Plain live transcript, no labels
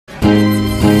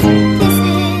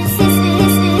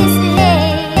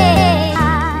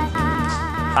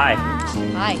Hi.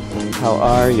 Hi. How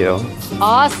are you?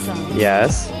 Awesome.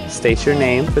 Yes. State your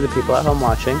name for the people at home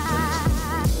watching.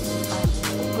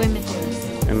 Gwen.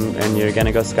 And you're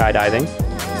gonna go skydiving.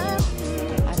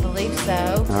 I believe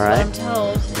so. All right. That's what I'm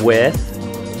told. With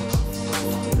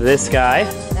this guy.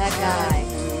 That guy.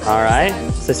 All right.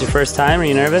 Is this your first time? Are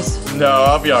you nervous? No,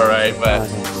 I'll be all right, but...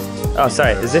 Okay. Oh,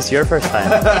 sorry. Is this your first time?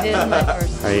 It is my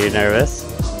first. Are you nervous?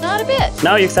 Not a bit.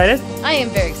 No, you excited? I am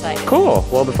very excited. Cool.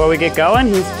 Well, before we get going,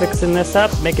 he's fixing this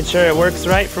up, making sure it works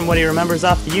right from what he remembers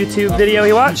off the YouTube video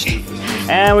he watched.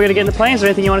 And we're gonna get in the plane. Is there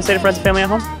anything you want to say to friends and family at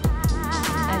home?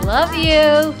 I love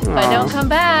you. If I don't come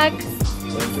back,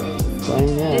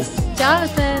 Yeah. it's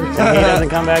Jonathan. He doesn't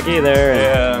come back either.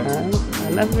 Yeah.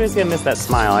 And everybody's gonna miss that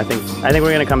smile. I think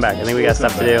we're gonna come back. I think we got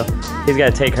stuff to do. He's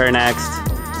gotta take her next.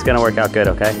 It's gonna work out good,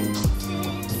 okay?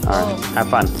 All right. Have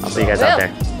fun. I'll see you guys out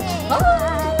there. Bye.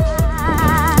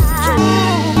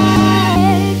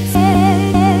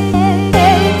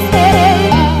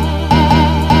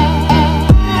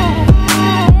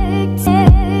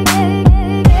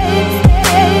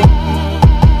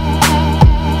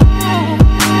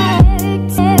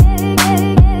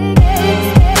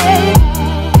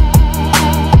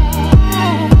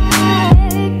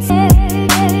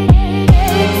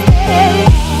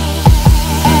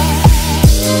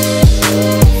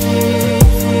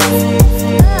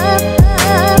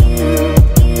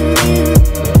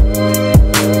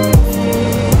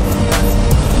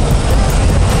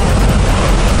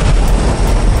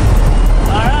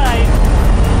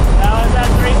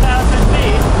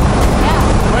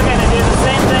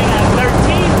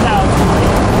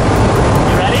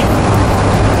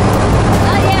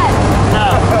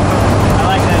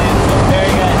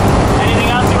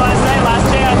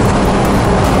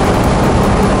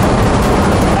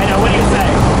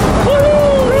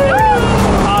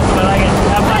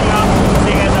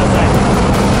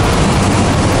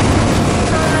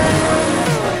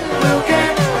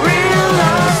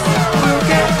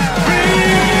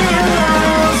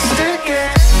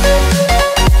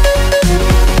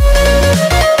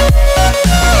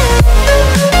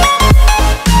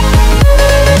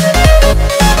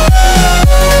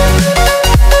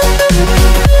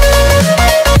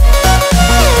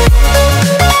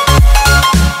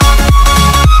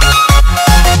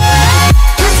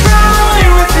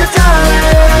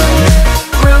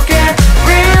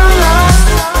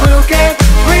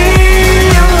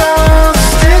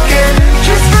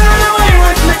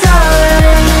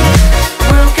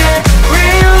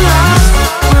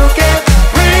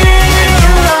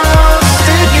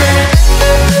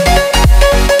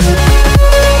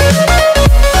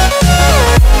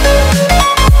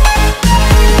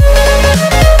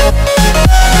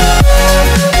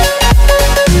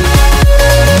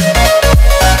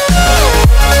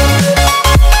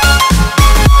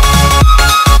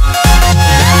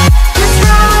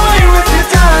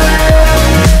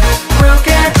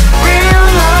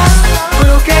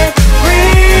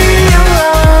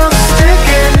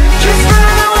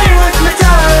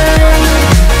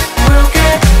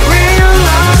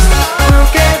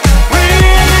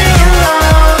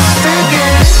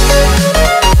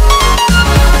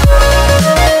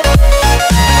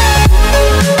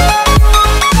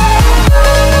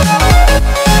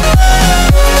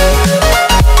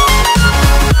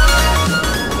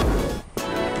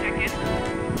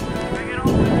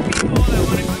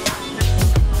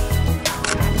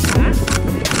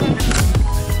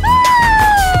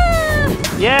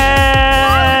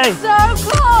 Yay! So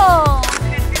cool!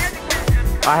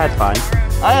 I had fun.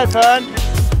 I had fun.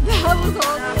 That was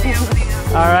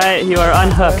awesome. All right, you are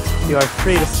unhooked. You are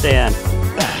free to stand.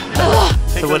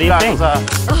 So what do you think?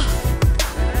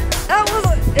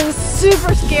 It was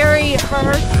super scary at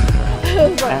first.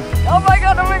 It was like, oh my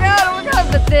god, oh my god, oh my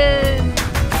god. But then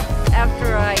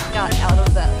after I got out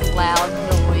of that loud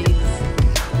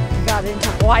noise, got into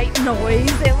white noise,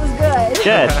 it was good.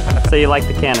 Good. So you like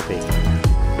the canopy,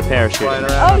 the parachute.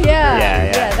 Oh yeah. Yeah.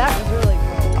 Yeah, that was really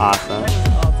cool. Awesome. That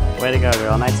was awesome. Way to go,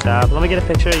 girl. Nice job. Let me get a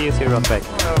picture of you two real quick.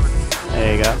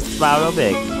 There you go. Smile real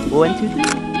big. 1, 2, 3.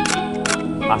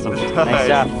 Awesome. Nice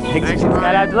job. Thanks.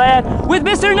 Skydive Deland with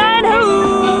Mr.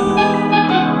 Nanhu.